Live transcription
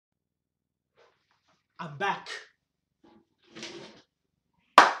I'm back.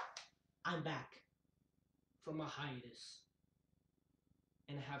 I'm back from my hiatus.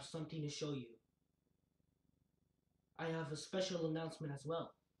 And I have something to show you. I have a special announcement as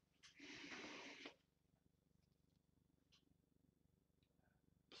well.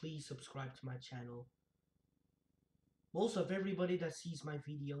 Please subscribe to my channel. Most of everybody that sees my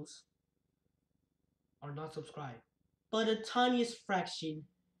videos are not subscribed, but a tiniest fraction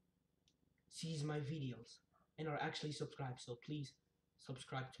sees my videos and are actually subscribed. So please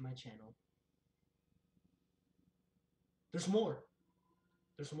subscribe to my channel. There's more.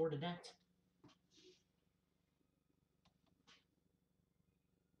 There's more to that.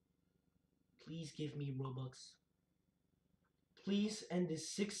 Please give me Robux. Please end this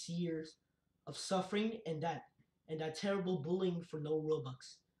 6 years of suffering and that terrible bullying for no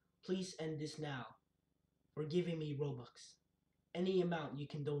Robux. Please end this now for giving me Robux. Any amount you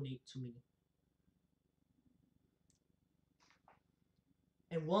can donate to me.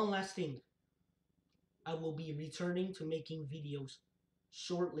 And one last thing. I will be returning to making videos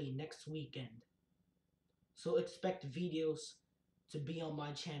shortly next weekend. So expect videos to be on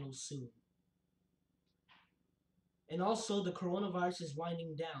my channel soon. And also the coronavirus is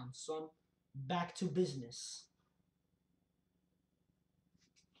winding down, so I'm back to business.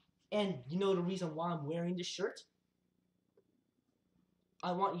 And you know the reason why I'm wearing this shirt?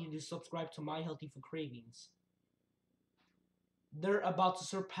 I want you to subscribe to My Healthy for Cravings. They're about to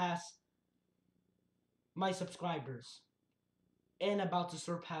surpass my subscribers and about to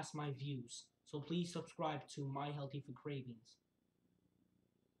surpass my views. So please subscribe to My Healthy for Cravings.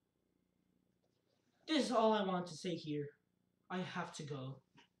 This is all I want to say here. I have to go.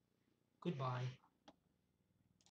 Goodbye.